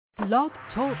Blog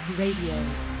Talk Radio.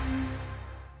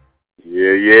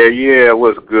 Yeah.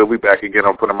 What's good? We back again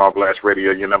on Put 'em on Blast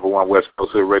Radio, your number one West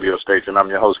Coast Hood radio station. I'm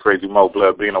your host, Crazy Mo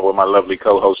Blood Bino, with my lovely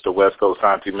co-host, the West Coast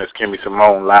Auntie, Miss Kimmy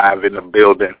Simone, live in the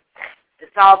building.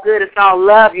 It's all good. It's all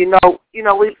love. You know,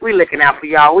 we looking out for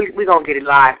y'all. We gonna get it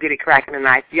live, get it cracking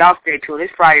tonight. So y'all stay tuned.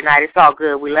 It's Friday night. It's all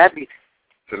good. We love you.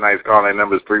 Tonight's calling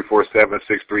number is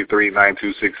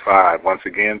 347-633-9265. Once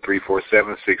again,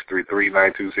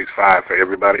 347-633-9265. For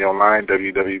everybody online,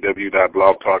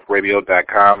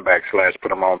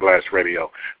 www.blogtalkradio.com/PutEmOnBlastRadio.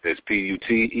 That's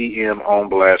PUTEM on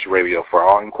Blast Radio. For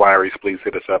all inquiries, please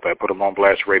hit us up at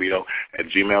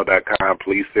PutEmOnBlastRadio@gmail.com.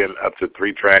 Please send up to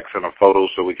 3 tracks and a photo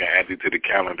so we can add you to the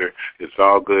calendar. It's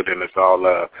all good and it's all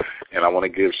love. And I want to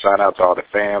give shout out to all the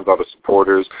fans, all the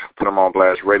supporters, Put 'em on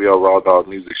Blast Radio, Raw Dog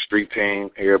Music Street Team.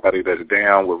 Everybody that's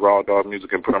down with Raw Dog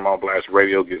Music and Put 'em on Blast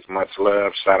Radio gets much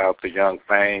love. Shout out to Young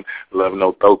Fame, Love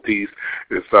No Thoties.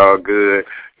 It's all good.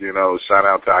 You know, shout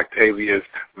out to Octavius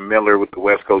Miller with the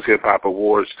West Coast Hip Hop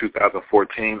Awards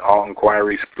 2014. All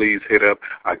inquiries, please hit up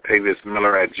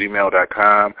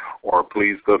octaviusmiller@gmail.com or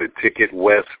please go to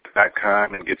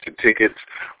ticketwest.com and get your tickets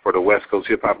for the West Coast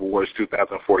Hip Hop Awards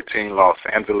 2014, Los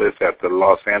Angeles, at the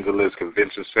Los Angeles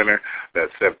Convention Center.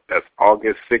 That's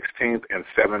August 16th and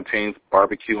 17th.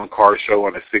 Barbecue and car show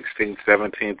on the 16th,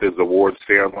 17th is the awards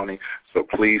ceremony. So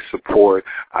please support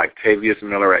Octavius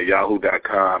Miller at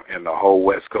yahoo.com and the whole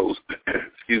West Coast,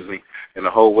 and the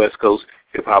whole West Coast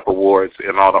Hip Hop Awards,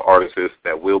 and all the artists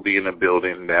that will be in the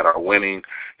building that are winning,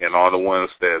 and all the ones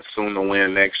that soon to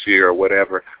win next year or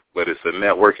whatever. But it's a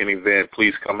networking event.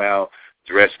 Please come out,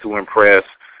 dress to impress,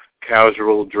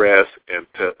 casual dress, and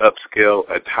to upscale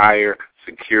attire,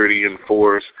 security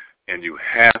enforced, and you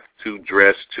have to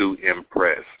dress to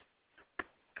impress.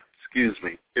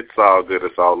 It's all good,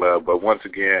 it's all love. But once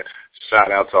again, shout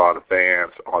out to all the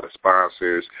fans, all the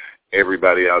sponsors,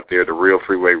 everybody out there, the Real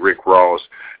Freeway, Rick Ross,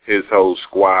 his whole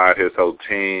squad, his whole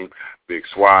team, Big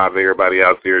Suave, everybody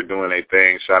out there doing their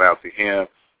thing. Shout out to him,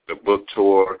 the book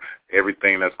tour,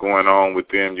 everything that's going on with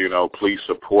them. You know, please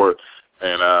support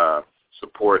and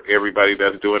support everybody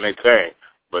that's doing their thing.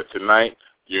 But tonight,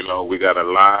 you know, we got a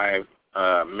live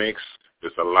mix.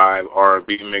 It's a live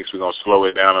R&B mix. We're going to slow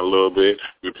it down a little bit.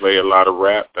 We play a lot of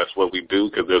rap. That's what we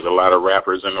do because there's a lot of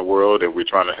rappers in the world that we're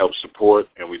trying to help support,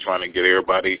 and we're trying to get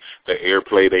everybody the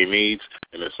airplay they need,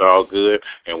 and it's all good.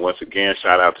 And once again,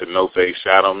 shout out to No Face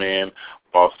Shadowman,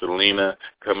 Boston Lena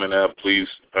coming up. Please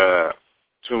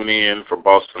tune in for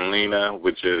Boston Lena,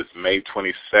 which is May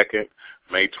 22nd.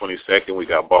 May 22nd, we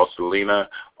got Boston Lena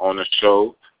on the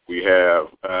show. We have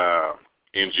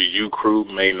NGU Crew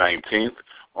May 19th.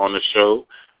 On the show,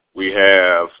 we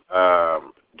have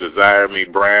Desire Me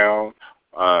Brown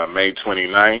May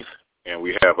 29th, and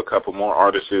we have a couple more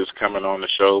artists coming on the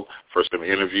show for some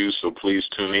interviews, so please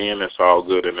tune in. It's all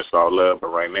good and it's all love,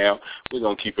 but right now we're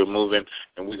going to keep it moving,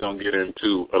 and we're going to get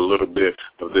into a little bit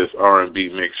of this R&B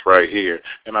mix right here,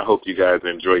 and I hope you guys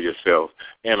enjoy yourself.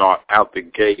 And out the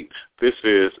gate, this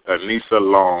is Anissa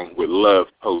Long with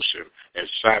Love Potion, and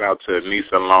shout out to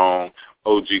Anissa Long,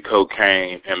 OG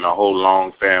Cocaine, and the whole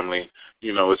Long family.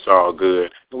 You know, it's all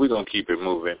good. And we're going to keep it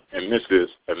moving. And this is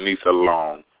Anissa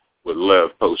Long with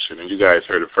Love Potion. And you guys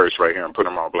heard it first right here on Put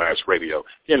 'em on Blast Radio,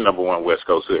 your number one West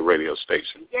Coast Hood radio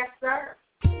station. Yes, sir.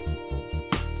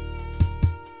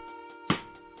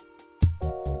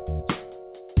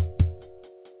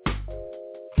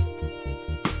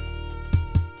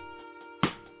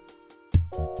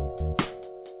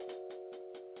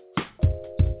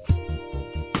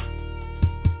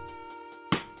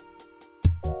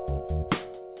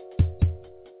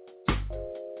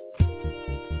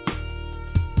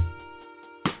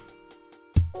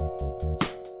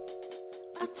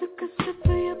 Took a sip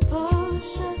of your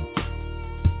potion.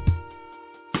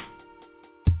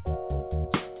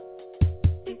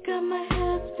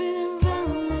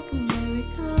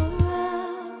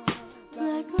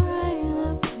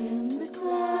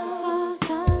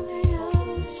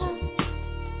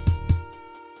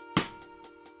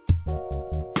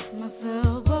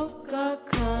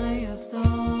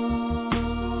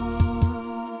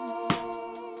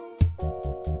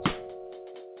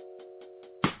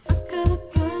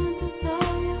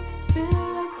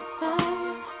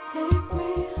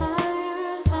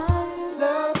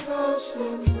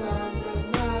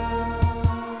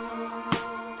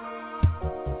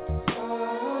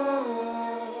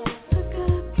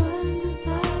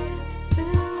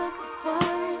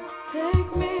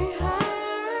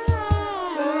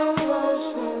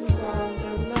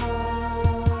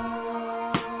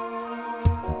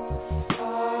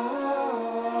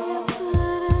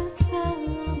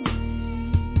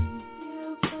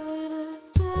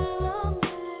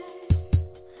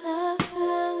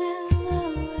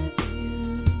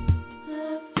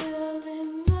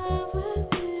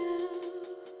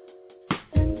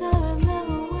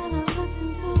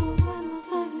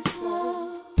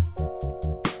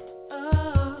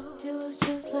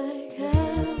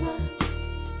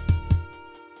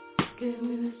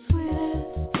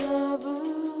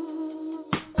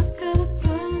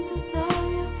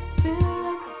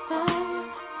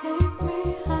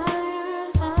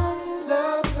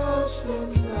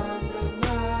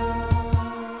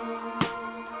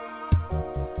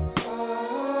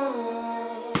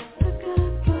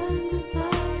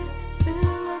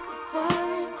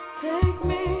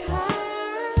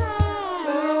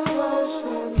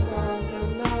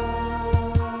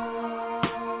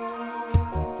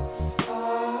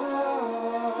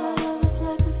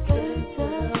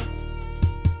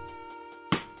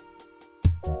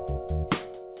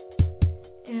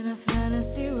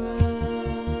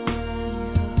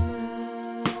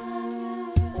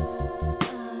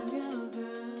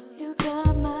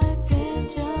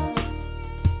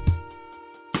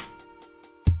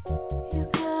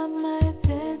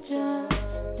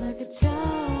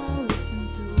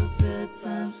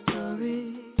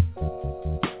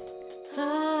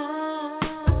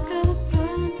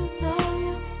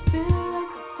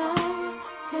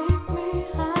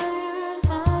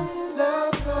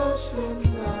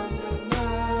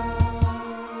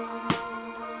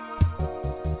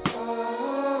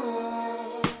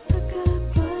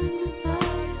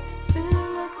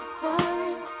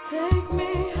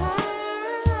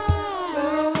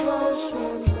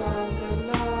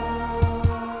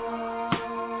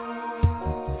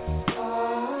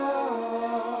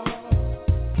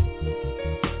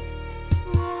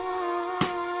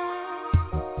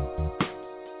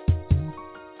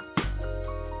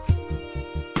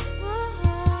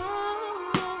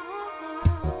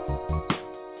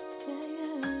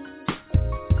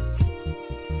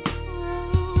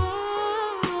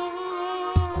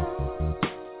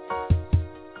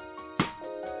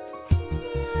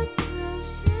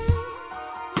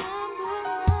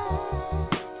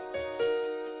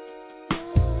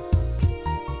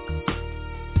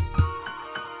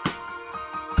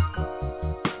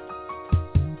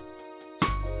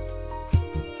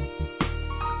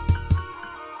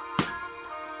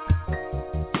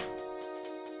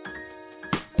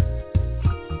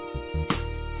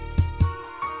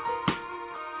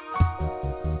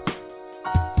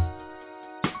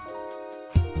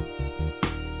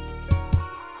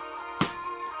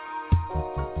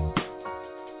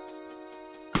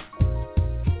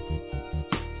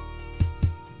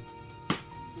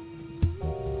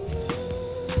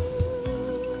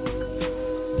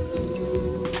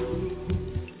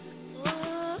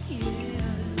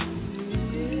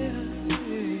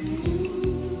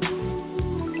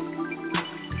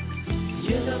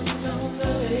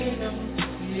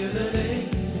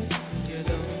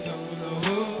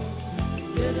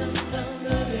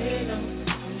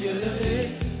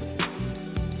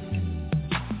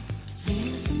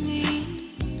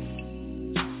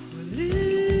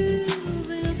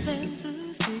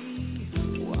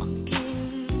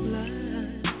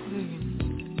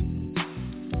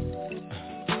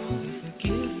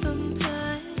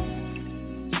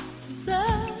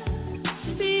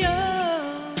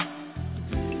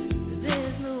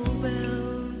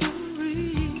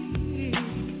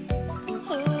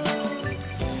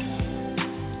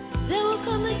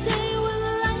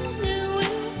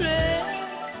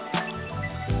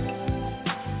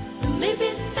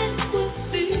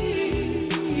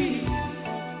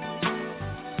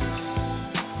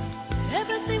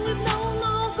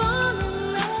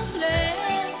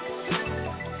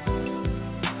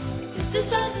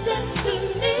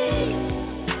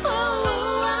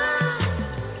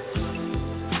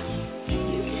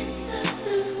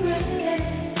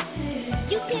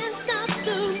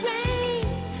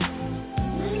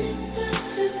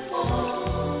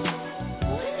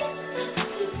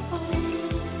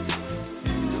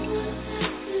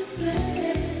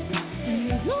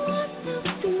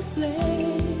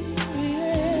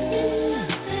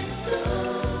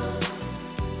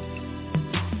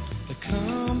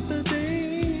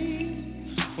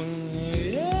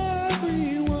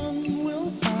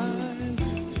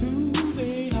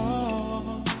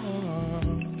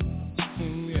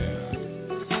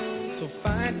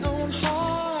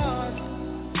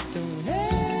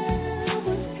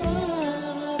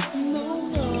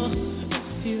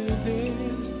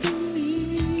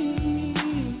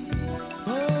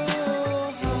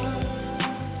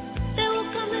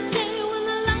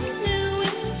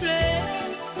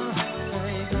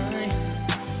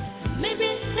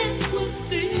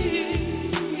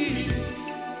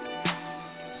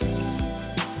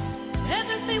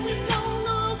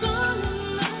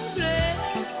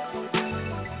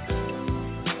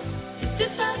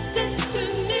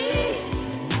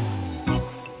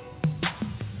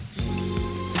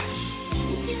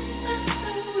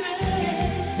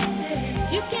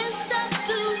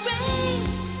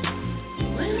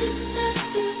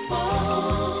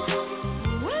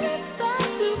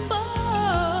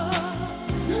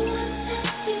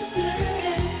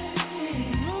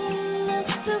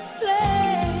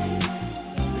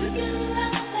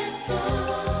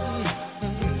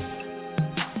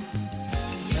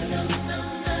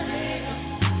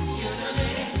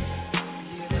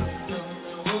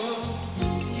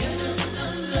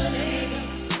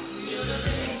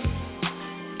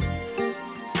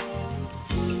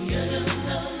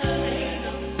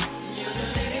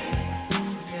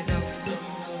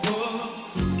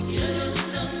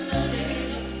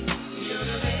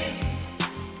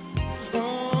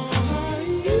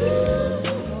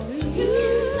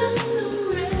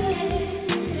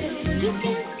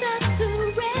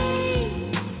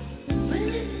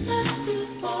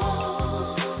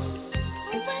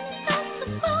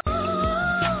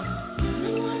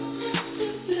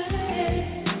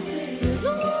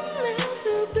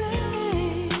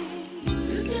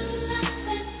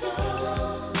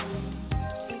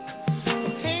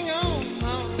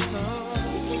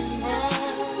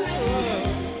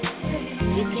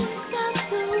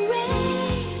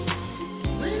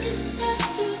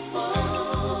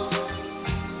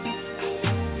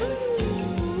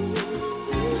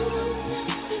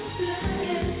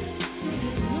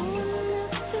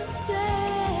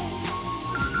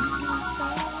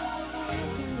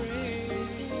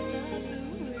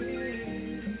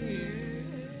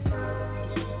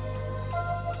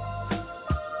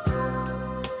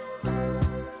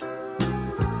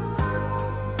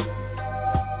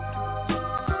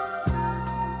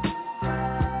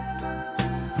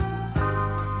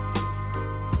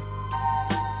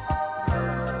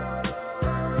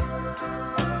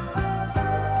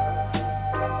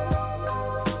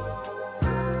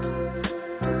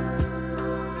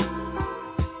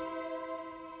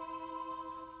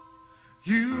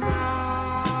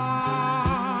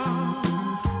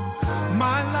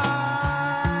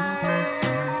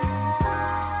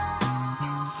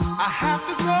 have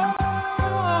to go.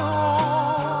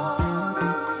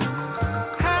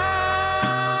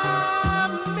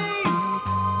 Have me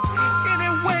any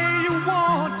way you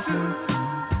want to.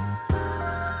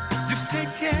 Just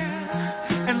take care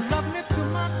and love me till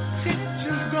my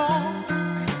tension's gone.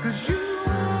 'Cause you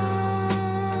are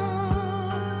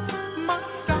my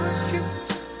starship.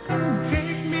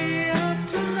 Take me out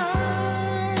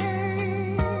tonight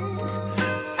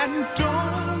and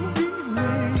don't be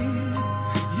late.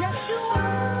 Yes, you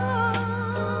are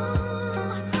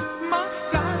my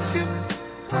starship.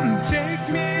 Take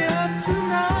me out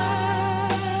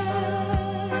tonight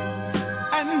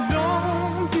and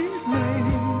don't be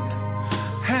late.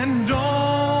 And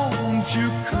don't you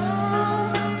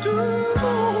come too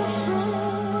soon.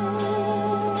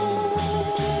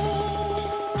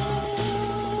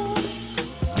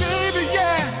 Baby,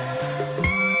 yeah.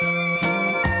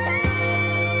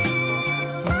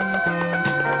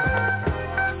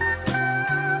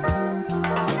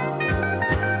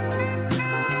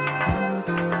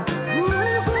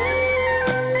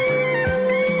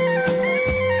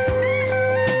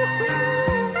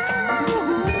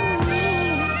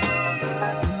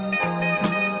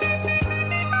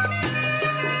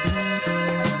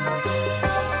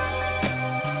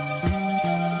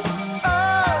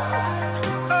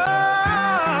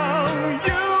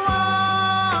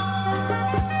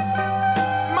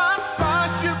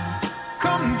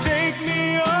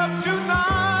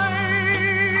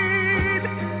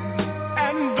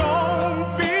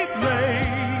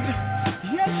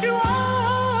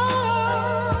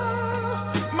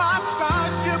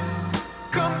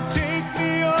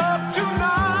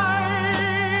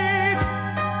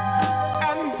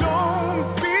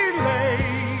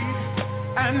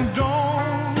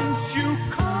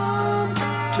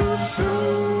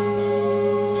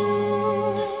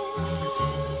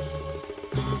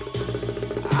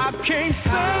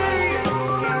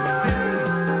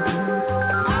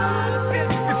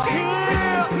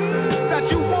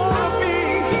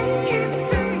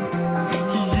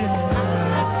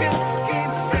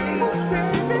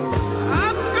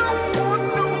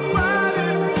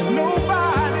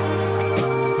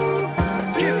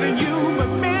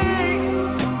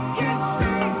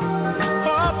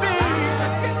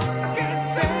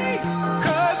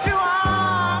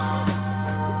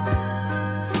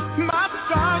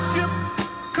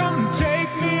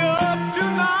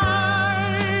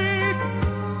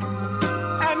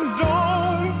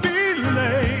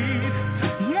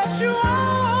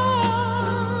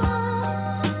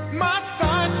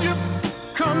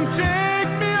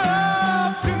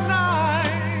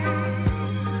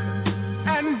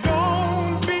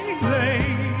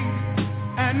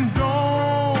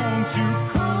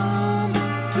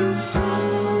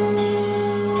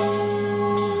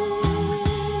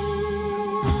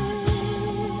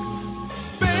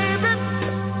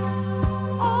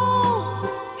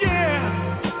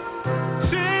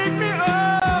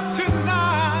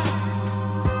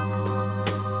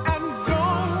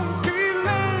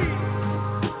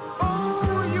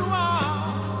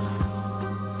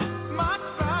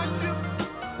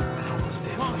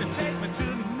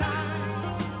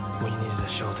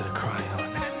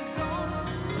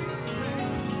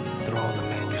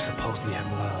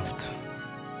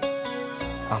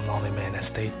 I'm the only man that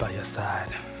stayed by your side.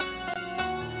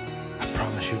 I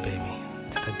promise you, baby,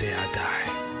 to the day I die.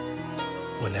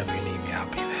 Whenever you need me, I'll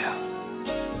be there.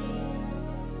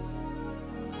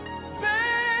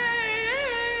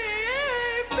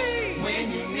 Baby,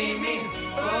 when you need me,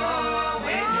 oh,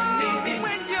 when you need me,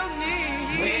 when you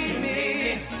need me,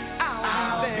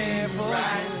 I'll be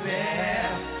right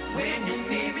there. When you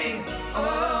need me,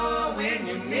 oh, when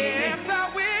you need me, yes, I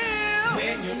will.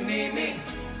 When you need me,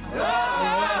 oh.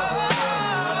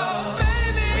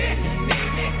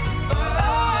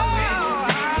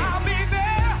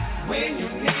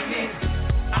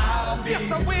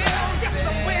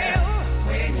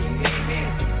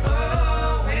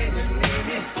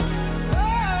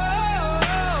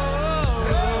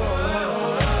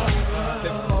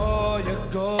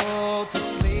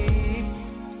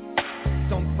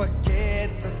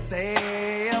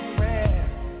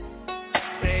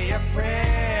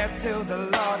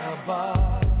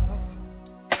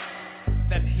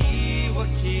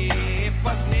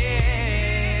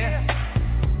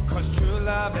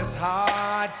 Love is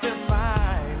hard to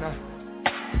find,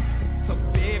 so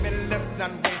baby, let's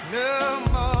not waste no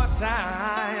more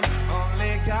time.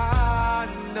 Only God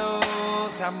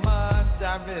knows how much I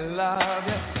really love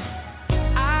you.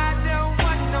 I don't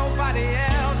want nobody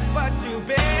else but you,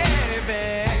 baby.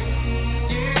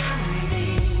 You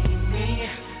need me,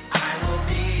 I will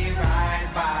be right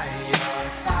by your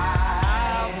side.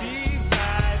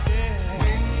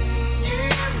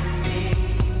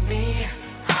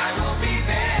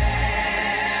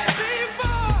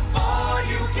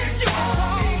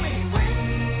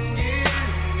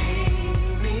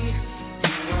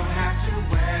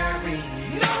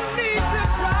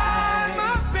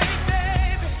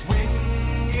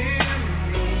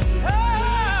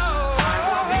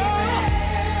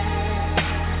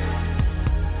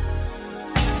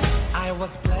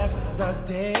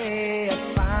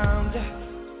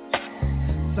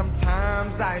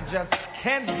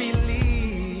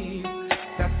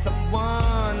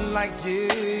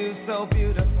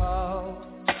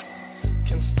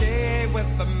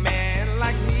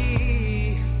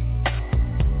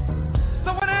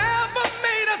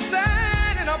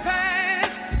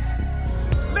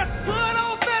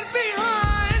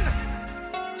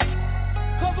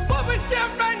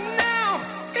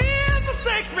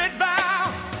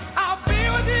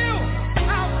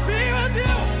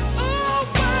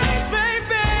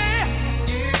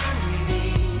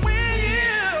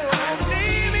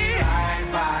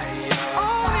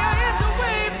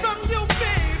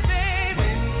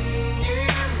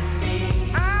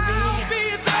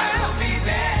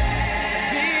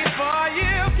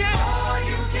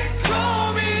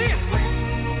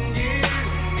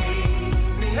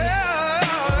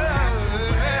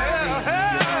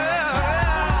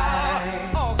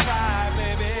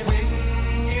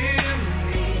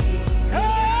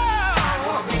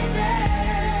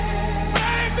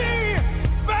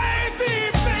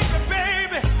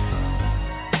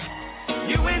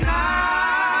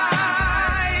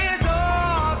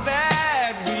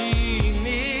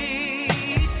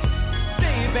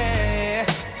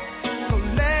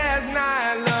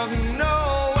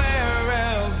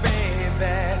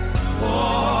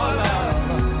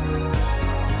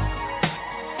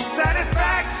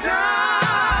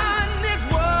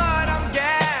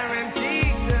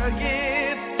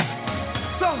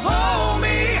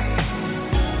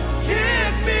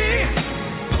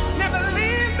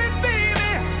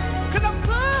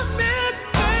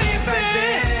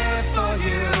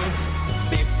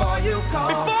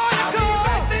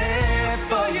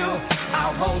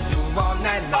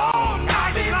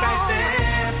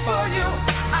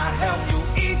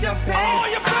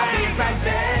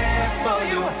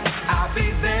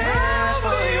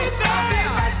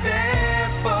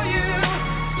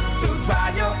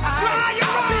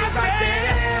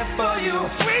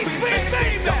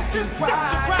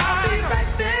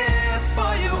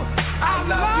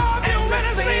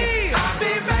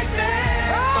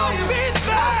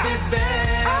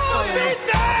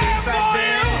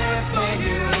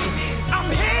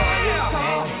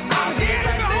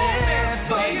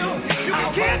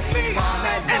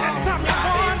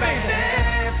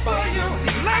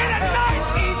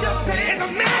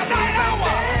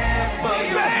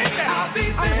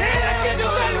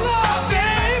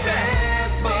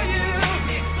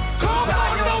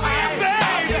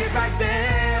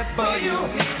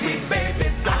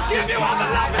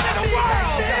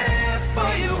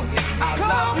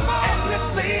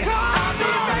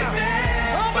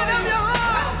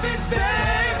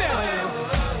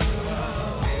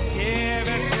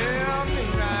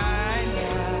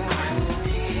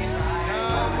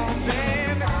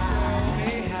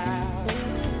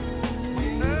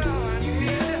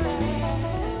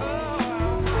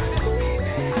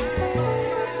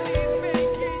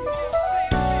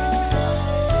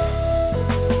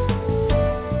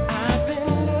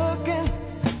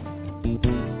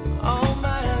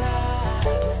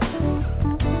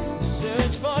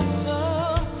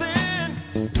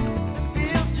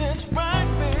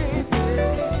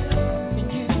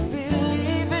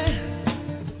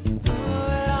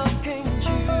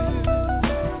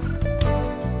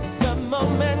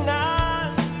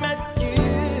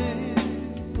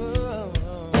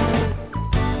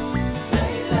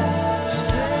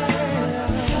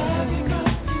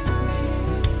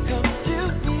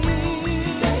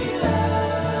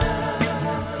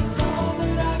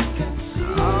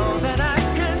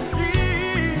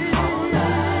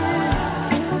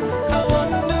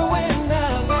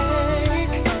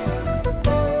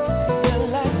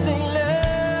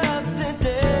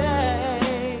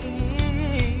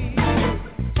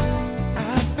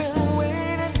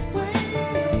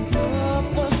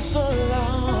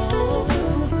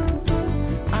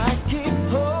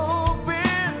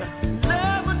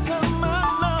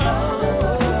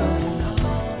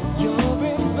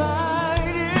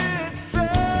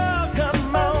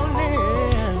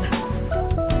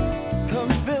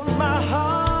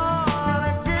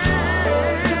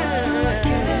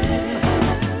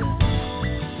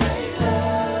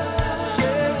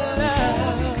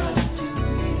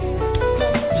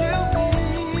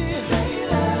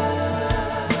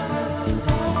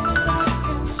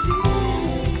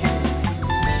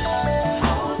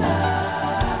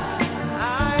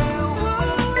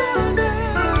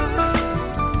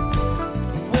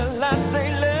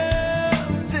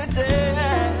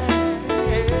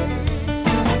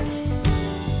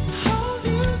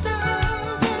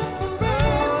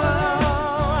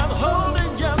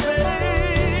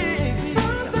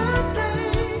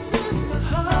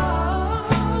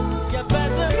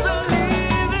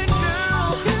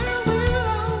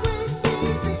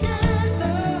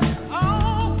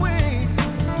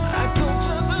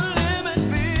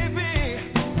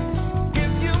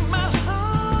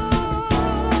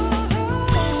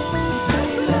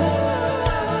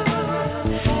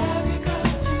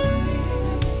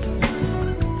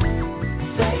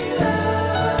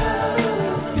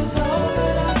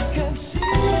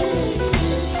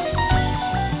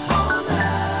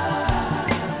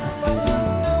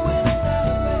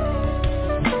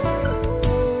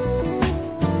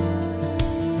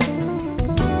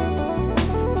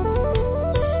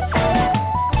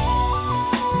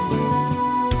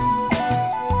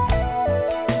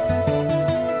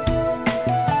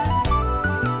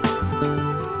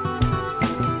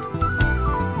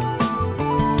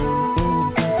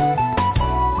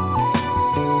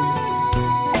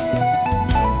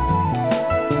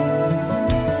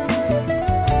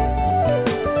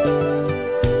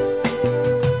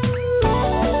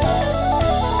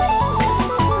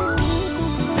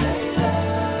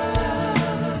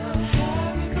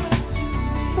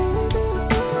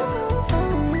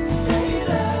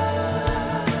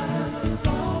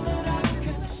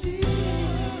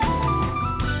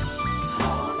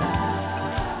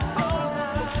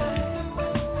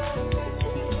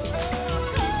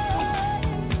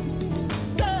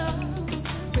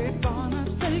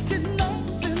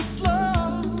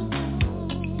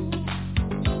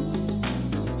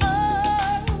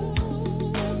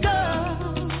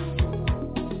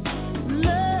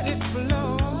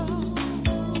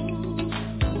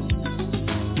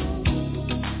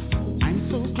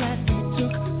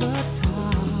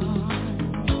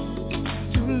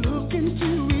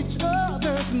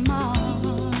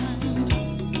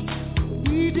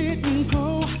 didn't go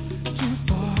too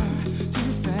far,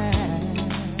 too fast.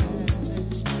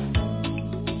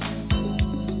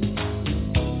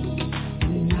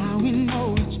 And now we know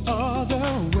each other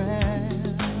well.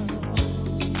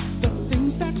 The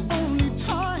things that only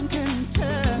time can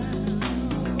tell.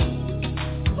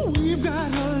 We've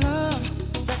got a love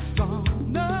that's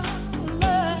gonna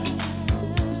last.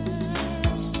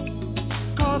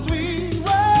 'Cause we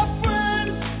were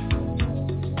friends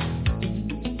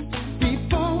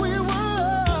before we were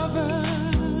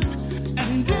lovers.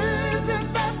 And isn't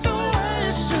that the way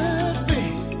it should be?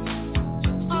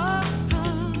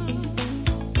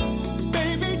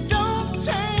 Baby, don't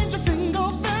change a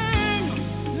single thing.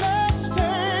 Let's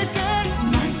take it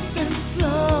nice and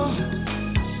slow,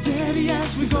 steady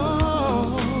as we go.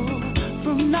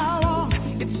 From now on,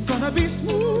 it's gonna be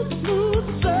smooth, smooth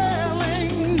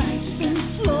sailing. Nice and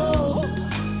slow,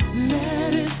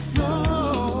 let it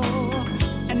flow,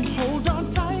 and hold on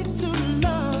tight to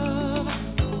love.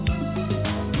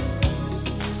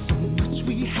 So much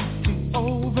we have to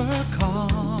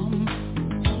overcome,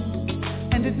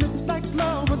 and it looks like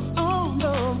love was on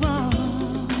the run.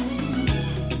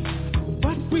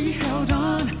 But we held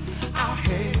on, our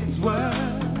heads were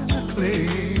clear.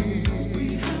 We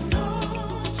held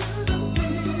on to the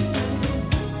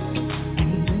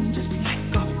and then just like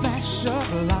a flash of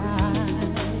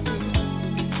light,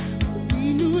 we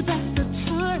knew that the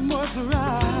time was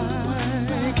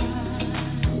right.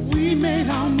 We made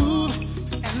our move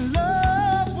and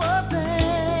love was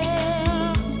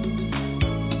there.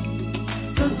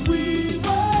 'Cause we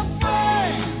were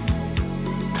friends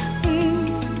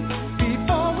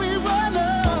before we were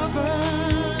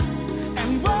lovers.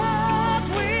 And what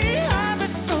we have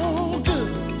is so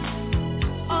good.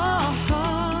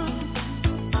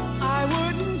 I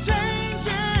wouldn't change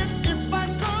it if I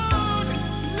could.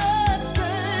 Let's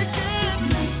take it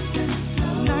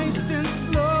nice and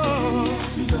slow.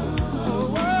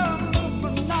 Oh,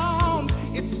 from now on,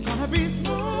 it's gonna be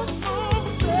smooth, smooth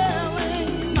sailing.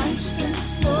 Nice and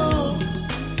slow,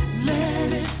 let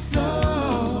it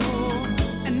flow,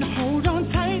 and hold on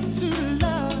tight to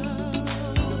love.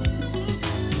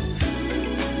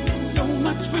 So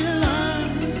much we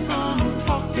learned from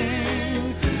talking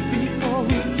before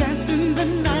we danced in the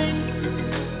night.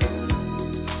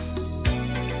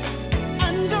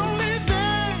 And only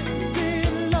then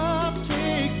did love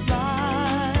take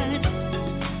flight.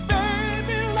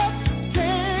 Baby, let's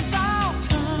take our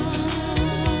time.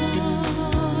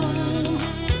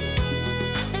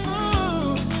 Oh,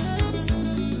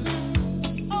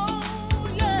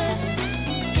 yeah.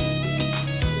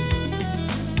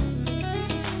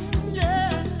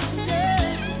 Yeah, yeah.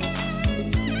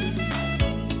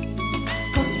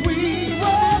 'Cause we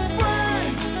were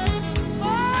friends,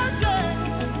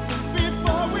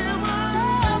 before we were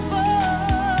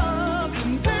lovers.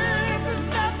 And this is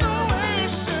not the way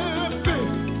it should be.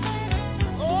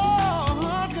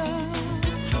 Oh, God.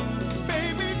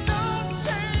 Baby, don't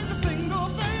change a single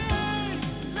thing.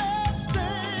 Let's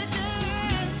take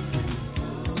it.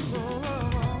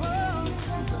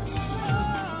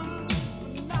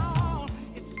 Now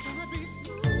it's gonna be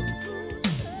smooth,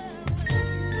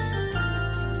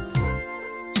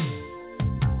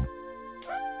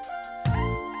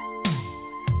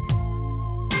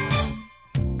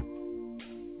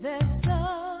 There's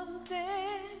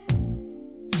something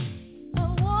I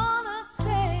wanna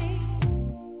say.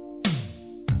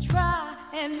 Try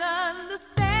and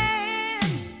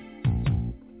understand.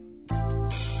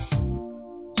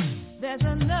 There's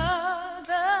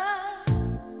another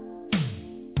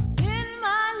in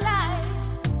my life.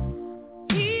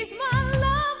 He's my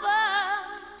lover,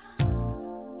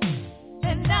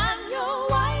 and I'm your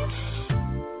wife.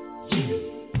 You,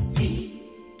 me,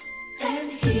 and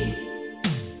he.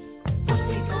 What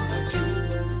we gonna do,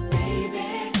 baby?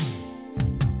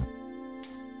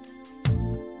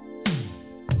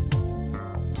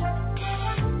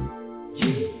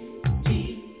 You, me,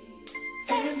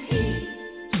 and he.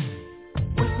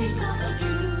 What we gonna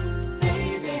do,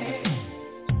 baby?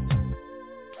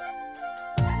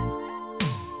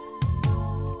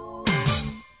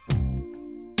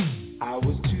 I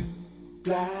was too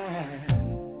blind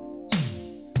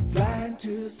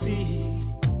to see.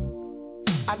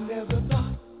 I never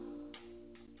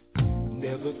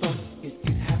thought it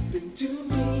could happen to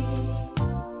me.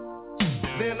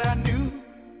 Then I knew,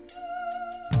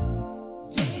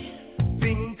 yeah,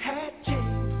 things had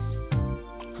changed.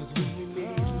 'Cause when we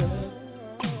made love,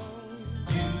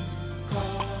 you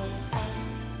called out,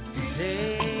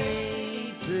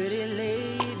 hey, pretty lady.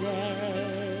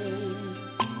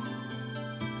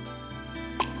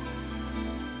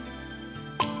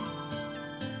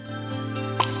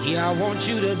 Yeah, I want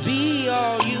you to be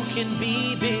all you can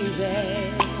be,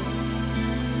 baby.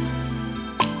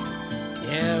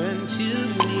 Guarantee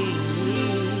me.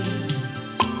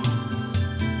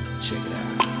 Check it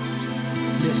out.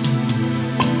 Listen.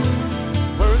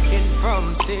 Working from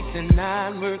 6 to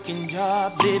 9, working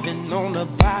job, living on the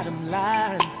bottom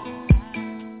line.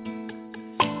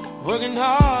 Working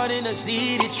hard in the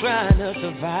city, trying to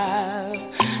survive.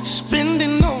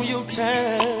 Spending all your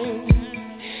time.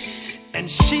 And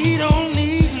she don't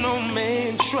need no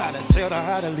man try to tell her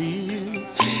how to live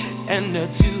and to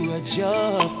do a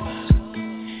job.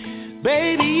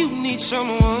 Baby, you need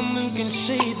someone who can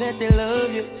say that they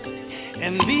love you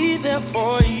and be there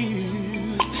for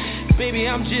you. Baby,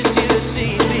 I'm just here to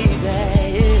say, baby,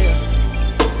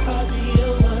 yeah. I'll be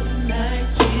your one night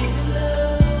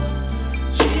gigolo,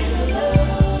 gigolo,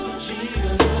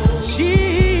 gigolo,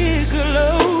 gigolo,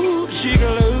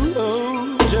 gigolo.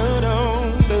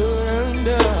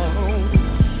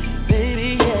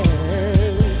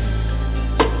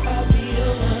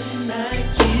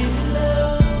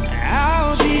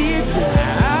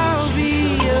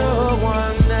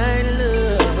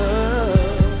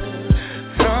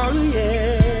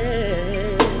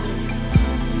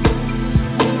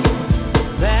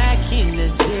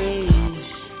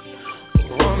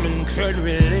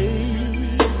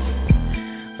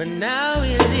 But now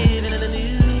we're living in a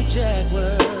new jack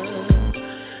world.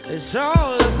 It's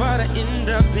all about an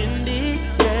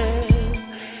independent girl.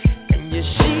 And you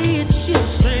see it's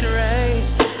just straight right,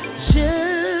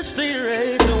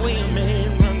 the way a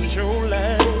man runs your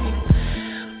life.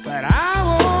 But I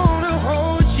wanna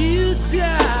hold you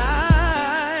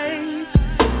tight,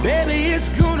 baby,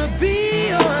 it's gonna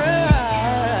be alright.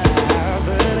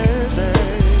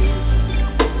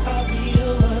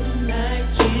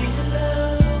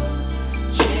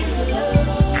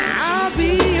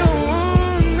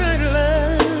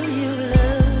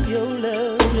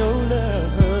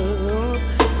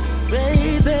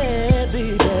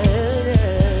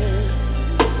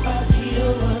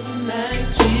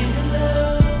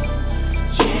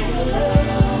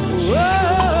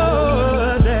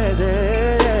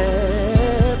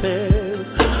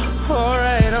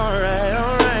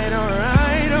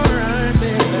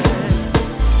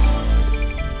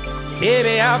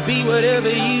 I'll be whatever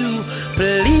you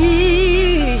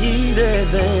please,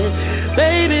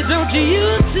 baby, don't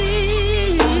you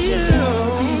see?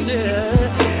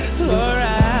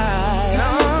 Alright,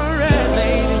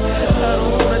 baby, I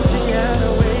don't wanna see how the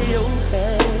way you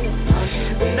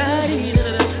pass, not even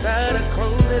in the side of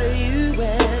clothes that you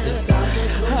wear.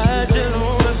 I just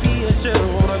wanna be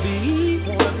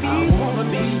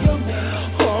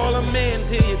all a man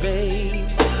to you, babe.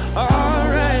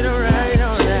 Alright, alright.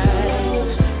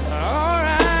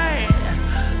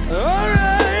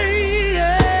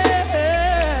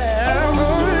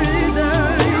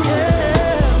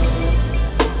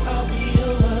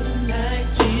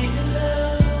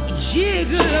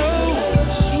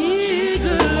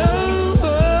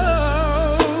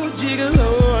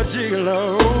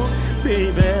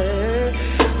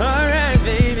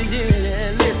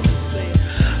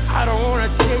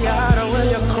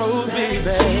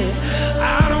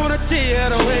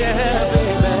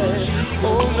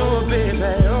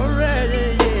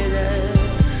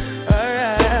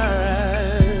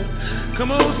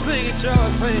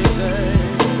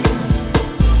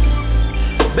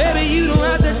 Baby, you don't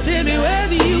have to tell me where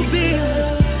you've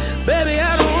been. Baby,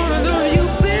 I don't want to know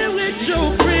you've been with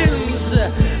your friends.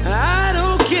 I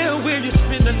don't care where you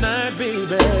spend the night,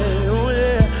 baby. Oh,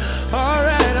 yeah.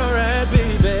 Alright,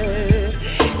 baby.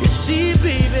 You see,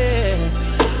 baby,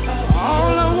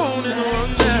 all I want is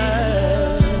one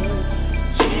night.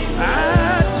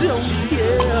 I don't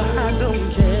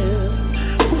care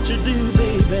what you do,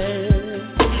 baby.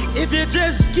 If you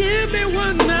just give me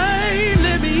one night,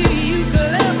 let me hear you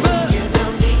clever. You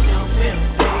don't need no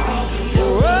film, baby.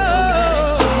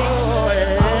 Oh,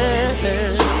 yeah.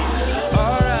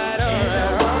 Alright.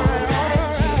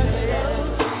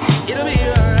 It'll be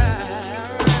alright.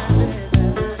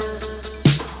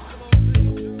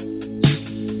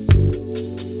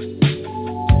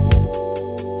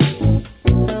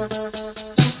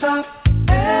 Stop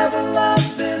ever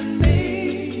loving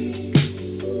me.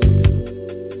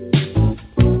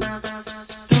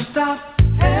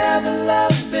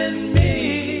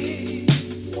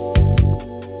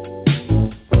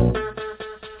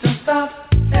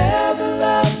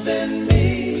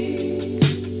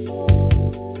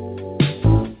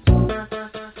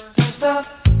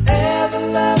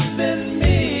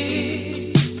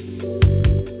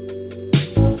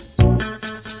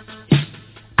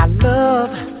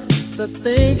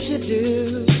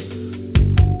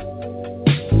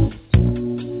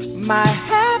 My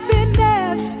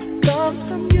happiness comes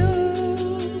from you.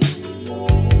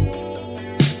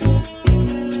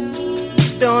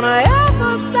 Don't I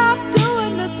ever stop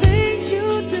doing the things you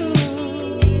do,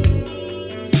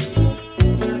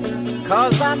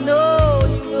 'cause I know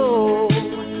you know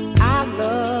I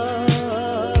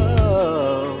love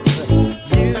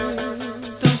you.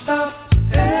 Don't stop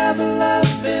ever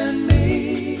loving me.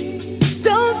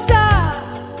 Don't stop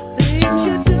things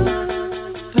you do.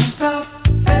 Don't stop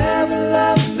ever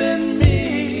loving me.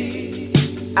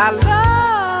 I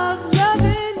love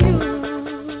loving you.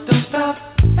 Don't stop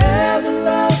ever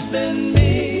loving me.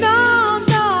 No,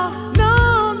 no, no,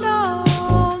 no,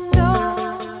 no.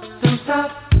 Don't stop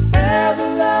ever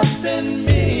loving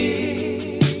me.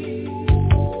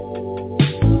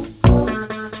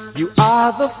 You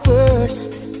are the first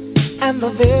and the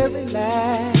very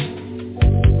last.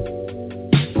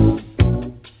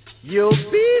 You'll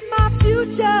be my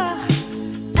future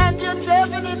and you're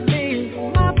definitely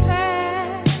my past.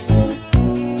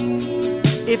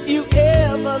 If you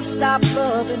ever stop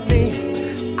loving me,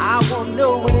 I won't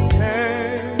know when it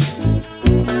turns.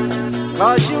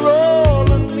 'Cause you're all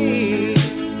of me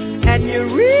and you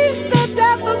reach the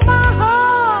depth of my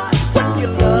heart with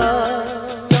your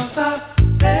love. Don't stop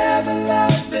ever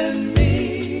loving me.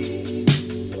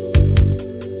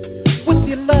 With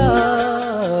your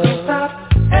love. Don't stop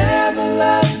ever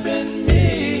loving me.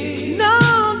 No,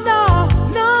 no,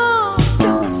 no.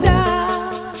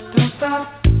 Don't stop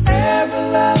ever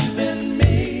loving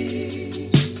me.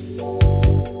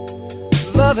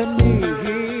 Loving me.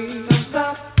 Don't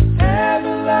stop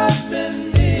ever loving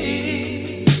me.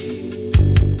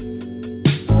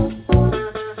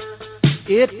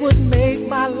 It would make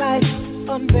my life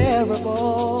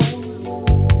unbearable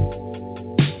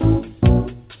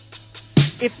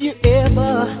if you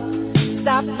ever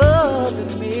stop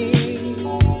loving me.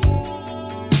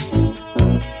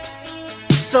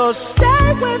 So stay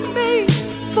with me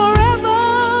forever,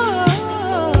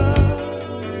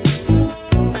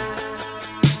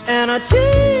 and a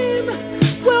team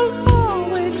will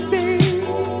always be.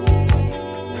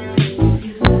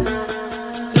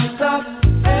 Don't stop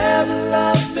ever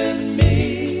loving me.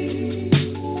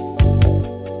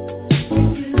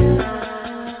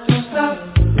 Don't stop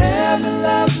ever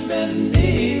loving me.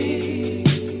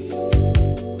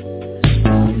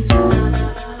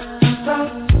 Don't stop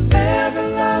ever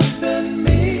loving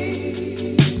me.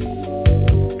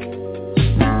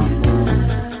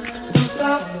 Don't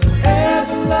stop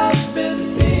ever loving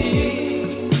me.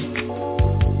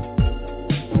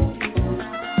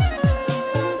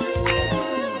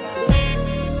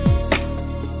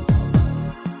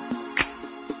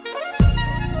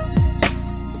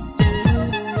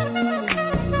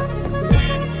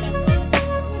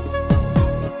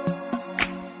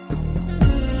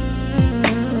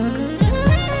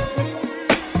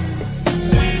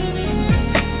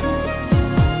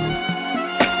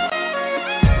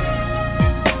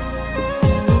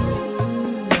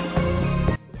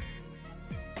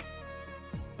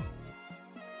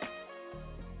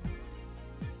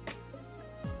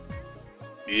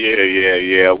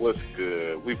 Yeah. What's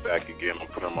good? We back again on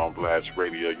Put 'em on Blast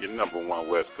Radio, your number one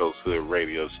West Coast Hood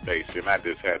radio station. I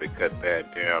just had to cut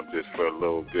that down just for a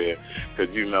little bit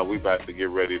because, you know, we about to get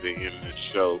ready to end the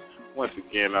show. Once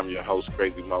again, I'm your host,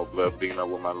 Crazy Mo Blood, being up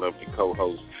with my lovely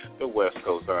co-host, the West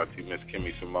Coast auntie, Miss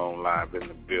Kimmy Simone, live in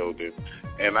the building.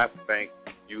 And I thank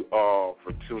you all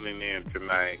for tuning in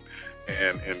tonight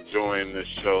and enjoying the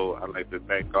show. I'd like to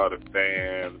thank all the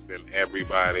fans and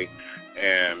everybody.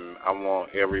 And I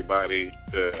want everybody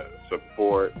to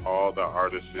support all the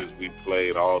artists we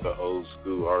played, all the old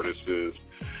school artists.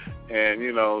 And,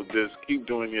 you know, just keep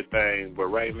doing your thing. But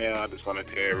right now, I just want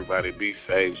to tell everybody, be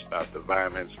safe, stop the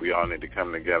violence. We all need to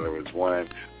come together as one.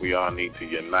 We all need to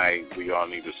unite. We all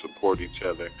need to support each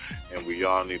other. And we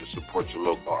all need to support your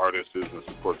local artists and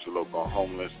support your local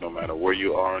homeless. No matter where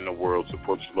you are in the world,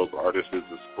 support your local artists and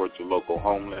support your local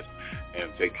homeless. And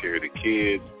take care of the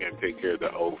kids and take care of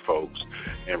the old folks.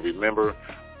 And remember,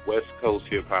 West Coast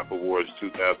Hip Hop Awards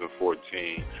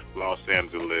 2014, Los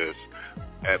Angeles,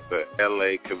 at the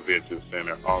LA Convention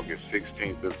Center, August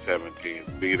 16th and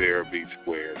 17th. Be there, be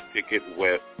square.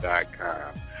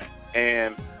 Ticketwest.com.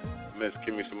 And Miss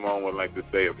Kimmy Simone would like to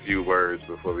say a few words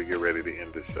before we get ready to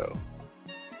end the show.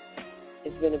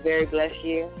 It's been a very blessed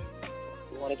year.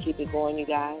 We want to keep it going, you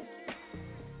guys.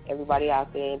 Everybody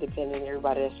out there, independent,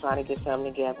 everybody that's trying to get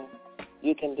something together,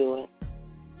 you can do it.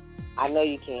 I know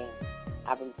you can.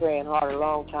 I've been praying hard a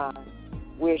long time.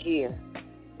 We're here.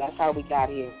 That's how we got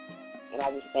here. And I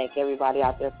just thank everybody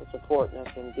out there for supporting us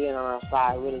and being on our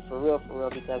side, really, for real,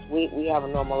 because we have a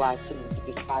normal life, too,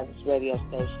 besides this radio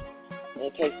station.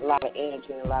 And it takes a lot of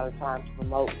energy and a lot of time to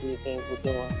promote these things we're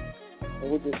doing.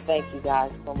 And we just thank you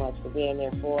guys so much for being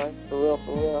there for us, for real,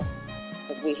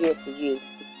 because we're here for you.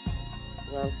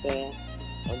 You know what I'm saying?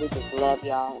 And we just love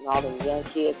y'all. And all the young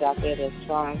kids out there that's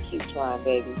trying, keep trying,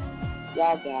 baby.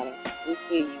 Y'all got it. We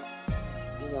see you.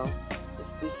 You know,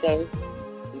 just be safe,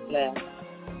 be blessed.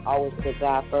 Always put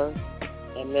God first,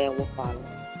 and man will follow.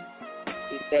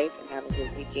 Be safe and have a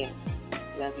good weekend.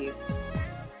 Love you.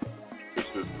 This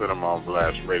is Put 'em on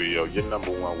Blast Radio, your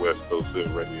number one West Coast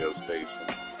Hood radio station.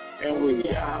 And we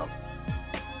out.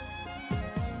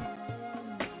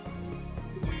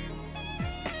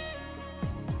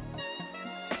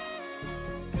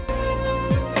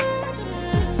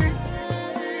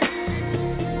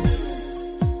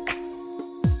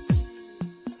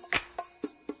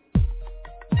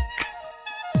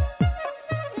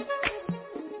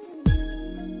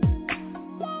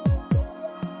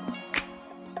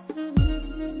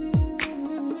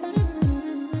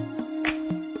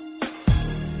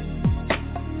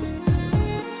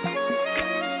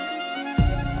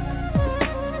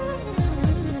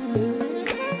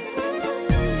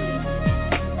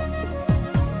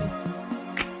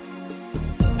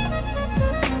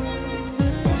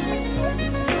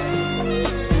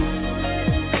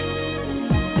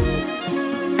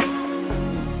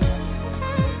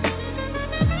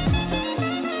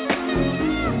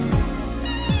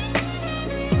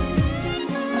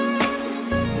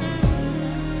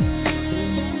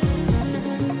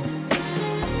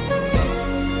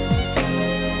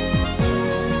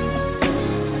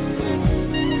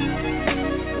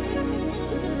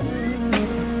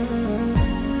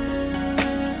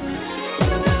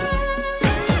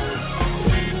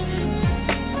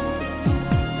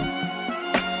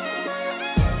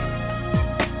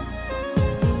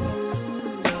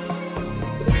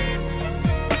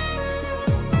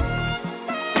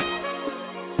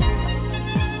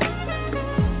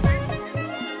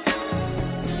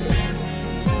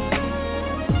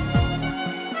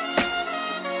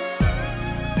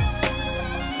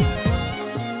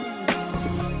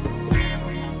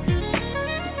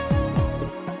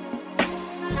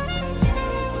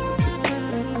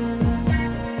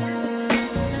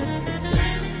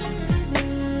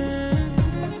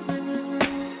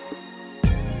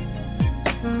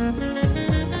 Mm-hmm.